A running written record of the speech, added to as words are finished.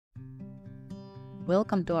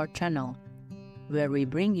Welcome to our channel, where we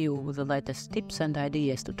bring you the latest tips and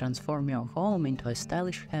ideas to transform your home into a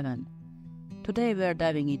stylish heaven. Today we are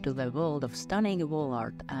diving into the world of stunning wall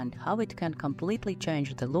art and how it can completely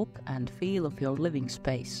change the look and feel of your living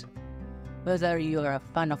space. Whether you are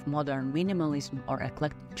a fan of modern minimalism or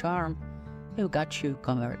eclectic charm, we've got you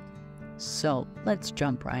covered. So let's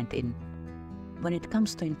jump right in. When it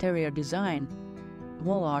comes to interior design,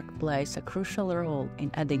 wall art plays a crucial role in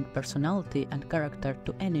adding personality and character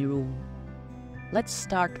to any room. Let's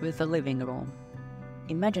start with the living room.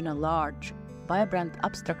 Imagine a large, vibrant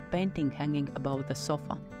abstract painting hanging above the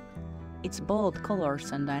sofa. Its bold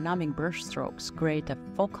colors and dynamic brushstrokes create a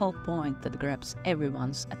focal point that grabs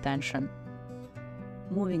everyone's attention.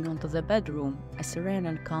 Moving on to the bedroom, a serene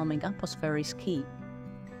and calming atmosphere is key.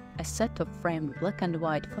 A set of framed black and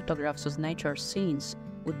white photographs of nature scenes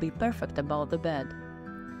would be perfect above the bed.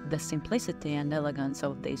 The simplicity and elegance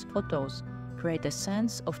of these photos create a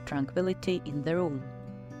sense of tranquility in the room.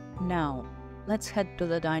 Now, let's head to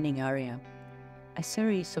the dining area. A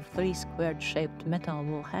series of 3 square-shaped metal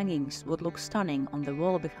wall hangings would look stunning on the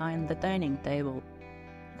wall behind the dining table.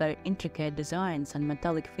 Their intricate designs and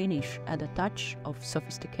metallic finish add a touch of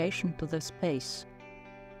sophistication to the space.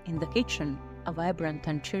 In the kitchen, a vibrant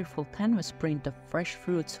and cheerful canvas print of fresh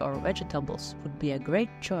fruits or vegetables would be a great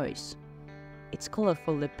choice. Its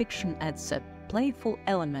colorful depiction adds a playful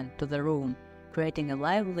element to the room, creating a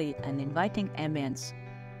lively and inviting ambience.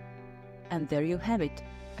 And there you have it,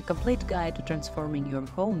 a complete guide to transforming your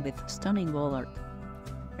home with stunning wall art.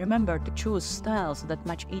 Remember to choose styles that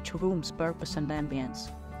match each room's purpose and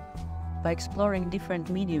ambience. By exploring different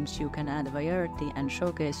mediums, you can add variety and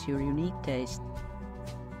showcase your unique taste.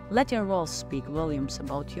 Let your walls speak volumes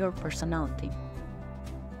about your personality.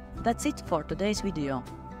 That's it for today's video.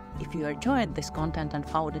 If you enjoyed this content and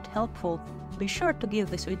found it helpful, be sure to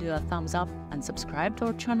give this video a thumbs up and subscribe to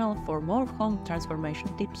our channel for more home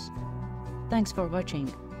transformation tips. Thanks for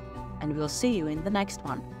watching, and we'll see you in the next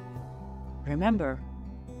one. Remember,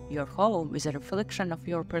 your home is a reflection of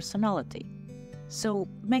your personality, so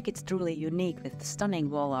make it truly unique with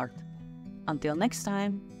stunning wall art. Until next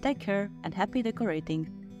time, take care and happy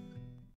decorating!